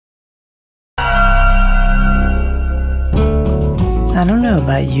I don't know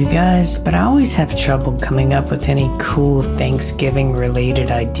about you guys, but I always have trouble coming up with any cool Thanksgiving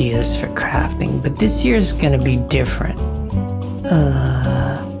related ideas for crafting, but this year is gonna be different.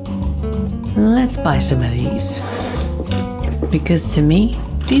 Let's buy some of these. Because to me,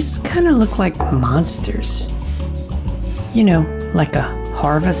 these kind of look like monsters. You know, like a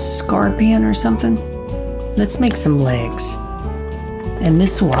harvest scorpion or something. Let's make some legs. And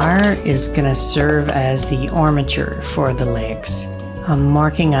this wire is gonna serve as the armature for the legs. I'm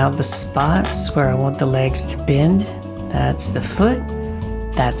marking out the spots where I want the legs to bend. That's the foot.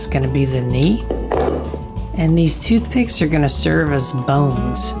 That's gonna be the knee. And these toothpicks are gonna serve as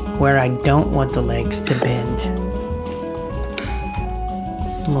bones where I don't want the legs to bend.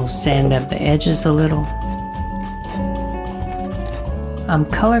 We'll sand up the edges a little. I'm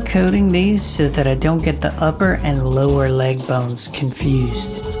color coding these so that I don't get the upper and lower leg bones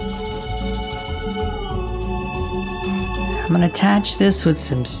confused. I'm going to attach this with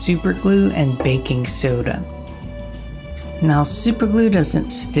some super glue and baking soda. Now super glue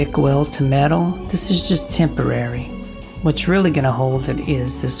doesn't stick well to metal, this is just temporary. What's really going to hold it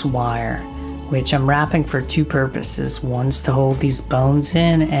is this wire, which I'm wrapping for two purposes. One's to hold these bones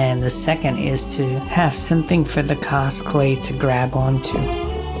in, and the second is to have something for the cosplay to grab onto.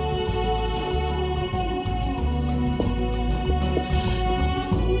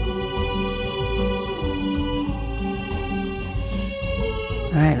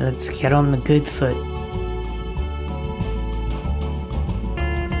 Alright, let's get on the good foot.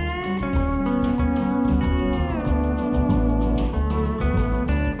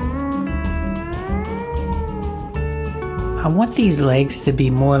 I want these legs to be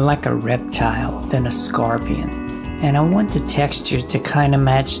more like a reptile than a scorpion, and I want the texture to kind of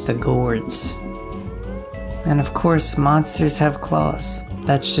match the gourds. And of course, monsters have claws.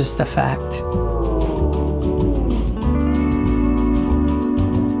 That's just a fact.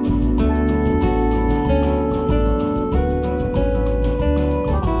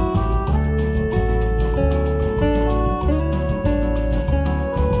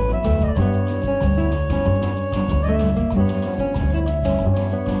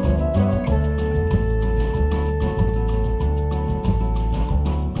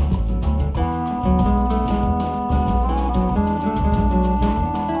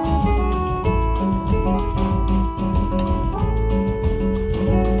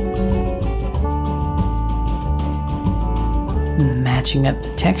 Matching up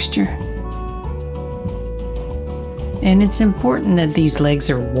the texture. And it's important that these legs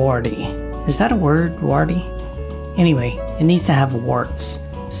are warty. Is that a word, warty? Anyway, it needs to have warts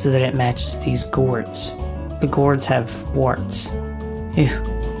so that it matches these gourds. The gourds have warts. Ew.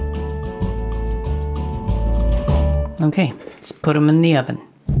 Okay, let's put them in the oven.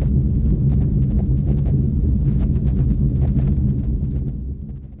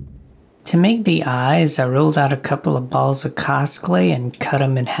 To make the eyes, I rolled out a couple of balls of cosplay and cut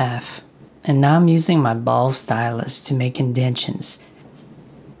them in half. And now I'm using my ball stylus to make indentions.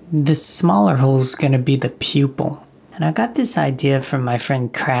 The smaller hole is going to be the pupil. And I got this idea from my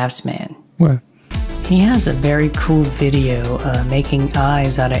friend Craftsman. What? He has a very cool video making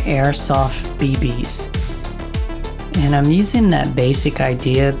eyes out of airsoft BBs. And I'm using that basic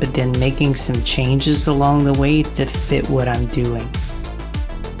idea, but then making some changes along the way to fit what I'm doing.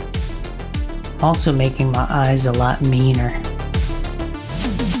 Also making my eyes a lot meaner.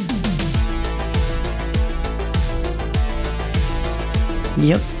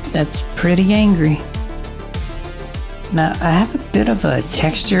 Yep, that's pretty angry. Now, I have a bit of a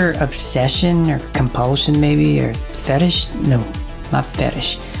texture obsession or compulsion maybe, or fetish. No, not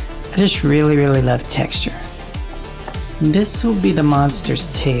fetish. I just really love texture. This will be the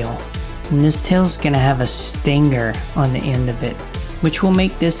monster's tail. And this tail's gonna have a stinger on the end of it, which will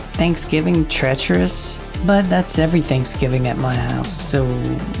make this Thanksgiving treacherous, but that's every Thanksgiving at my house, so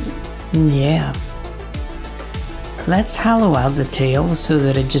yeah. Let's hollow out the tail so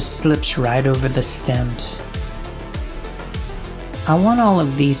that it just slips right over the stems. I want all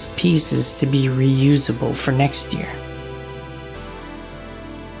of these pieces to be reusable for next year.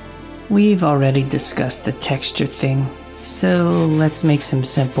 We've already discussed the texture thing, so let's make some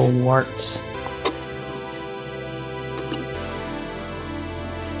simple warts.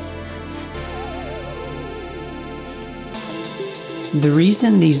 The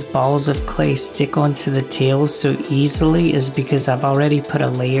reason these balls of clay stick onto the tail so easily is because I've already put a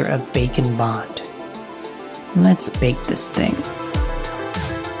layer of bacon bond. Let's bake this thing.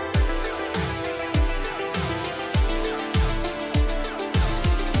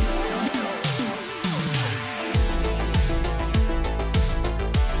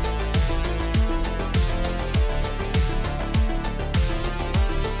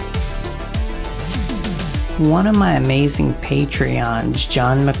 one of my amazing Patreons,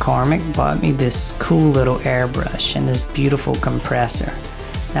 John McCormick, bought me this cool little airbrush and this beautiful compressor.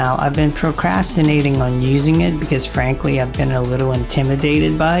 Now, I've been procrastinating on using it because frankly I've been a little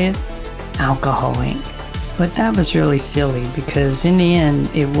intimidated by it. Alcohol ink. But that was really silly because in the end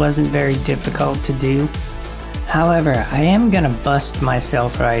it wasn't very difficult to do. However, I am gonna bust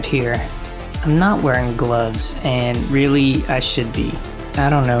myself right here. I'm not wearing gloves, and really I should be. I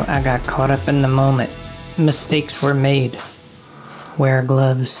don't know, I got caught up in the moment. Mistakes were made. Wear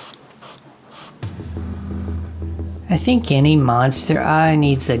gloves. I think any monster eye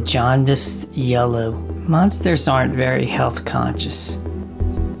needs a jaundiced yellow. Monsters aren't very health conscious.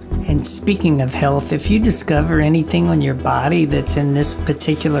 And speaking of health, if you discover anything on your body that's in this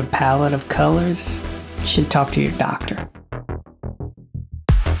particular palette of colors, you should talk to your doctor.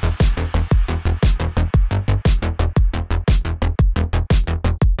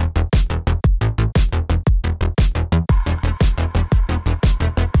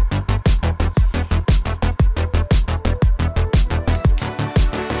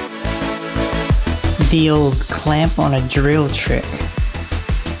 The old clamp on a drill trick.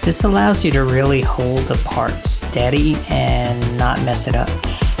 This allows you to really hold the part steady and not mess it up.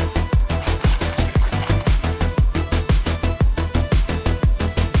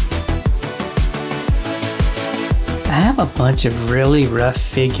 I have a bunch of really rough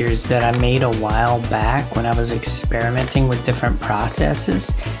figures that I made a while back when I was experimenting with different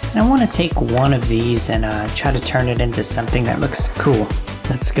processes, and I want to take one of these and try to turn it into something that looks cool.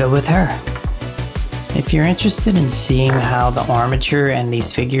 Let's go with her. If you're interested in seeing how the armature and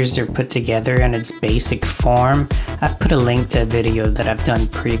these figures are put together in its basic form, I've put a link to a video that I've done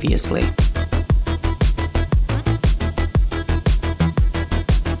previously.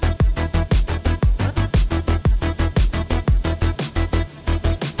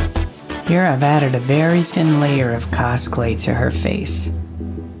 Here I've added a very thin layer of cosplay to her face.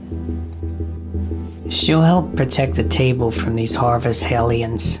 She'll help protect the table from these harvest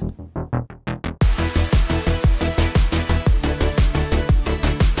hellions.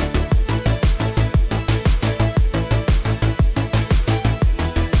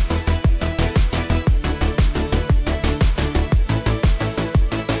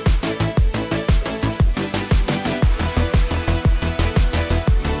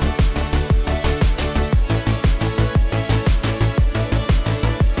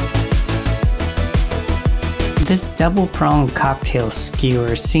 This double-pronged cocktail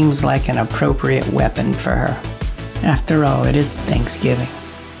skewer seems like an appropriate weapon for her. After all, it is Thanksgiving.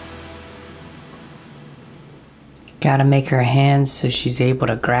 Gotta make her hands so she's able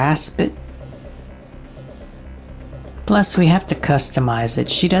to grasp it. Plus, we have to customize it.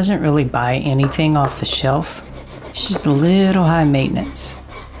 She doesn't really buy anything off the shelf. She's a little high maintenance.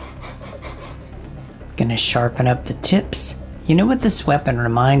 Gonna sharpen up the tips. You know what this weapon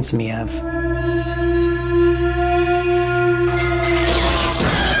reminds me of?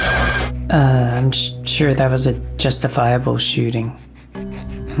 I'm sure that was a justifiable shooting.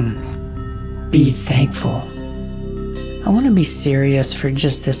 Be thankful. I want to be serious for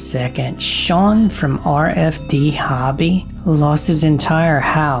just a second. Shawn from RFD Hobby lost his entire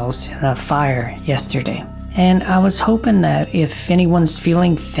house in a fire yesterday. And I was hoping that if anyone's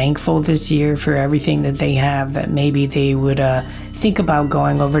feeling thankful this year for everything that they have, that maybe they would think about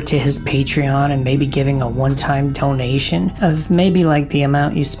going over to his Patreon and maybe giving a one-time donation of maybe like the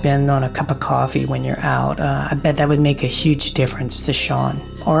amount you spend on a cup of coffee when you're out. I bet that would make a huge difference to Shawn.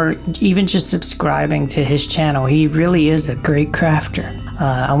 Or even just subscribing to his channel. He really is a great crafter.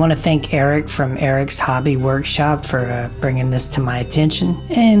 I want to thank Eric from Eric's Hobby Workshop for bringing this to my attention,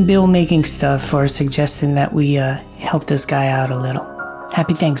 and Bill Making Stuff for suggesting that we help this guy out a little.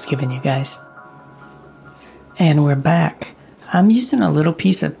 Happy Thanksgiving, you guys. And we're back. I'm using a little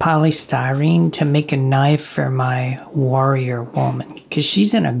piece of polystyrene to make a knife for my warrior woman, because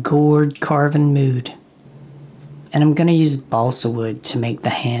she's in a gourd carving mood. And I'm going to use balsa wood to make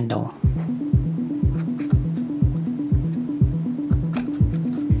the handle.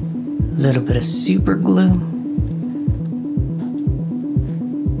 Little bit of super glue.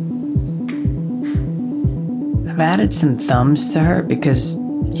 I've added some thumbs to her because,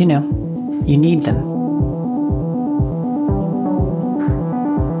 you know, you need them.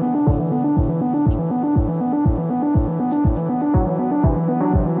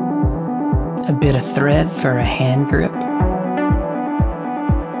 A bit of thread for a hand grip.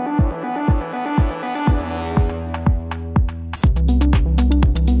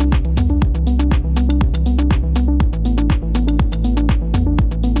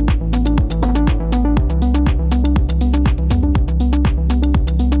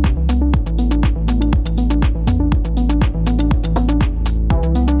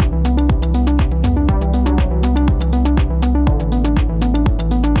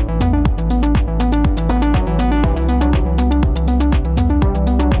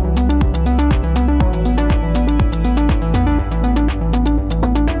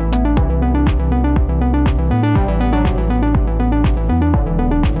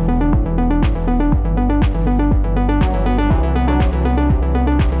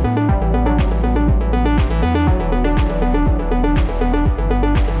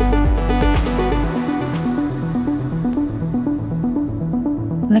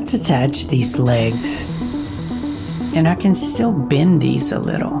 Let's attach these legs. And I can still bend these a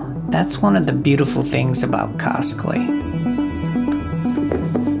little. That's one of the beautiful things about cosplay.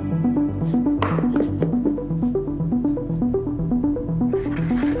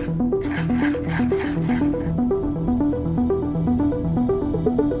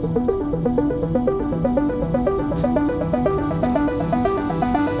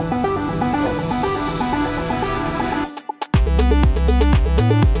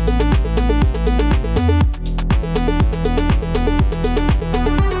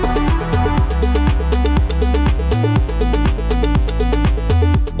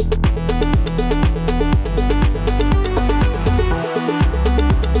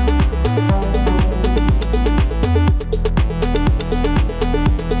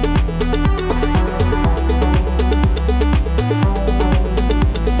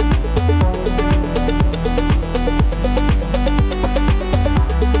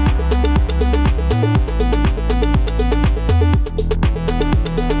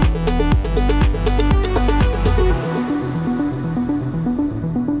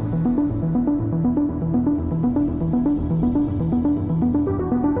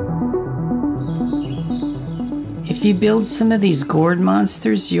 If you build some of these gourd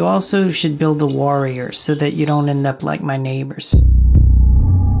monsters, you also should build a warrior so that you don't end up like my neighbors.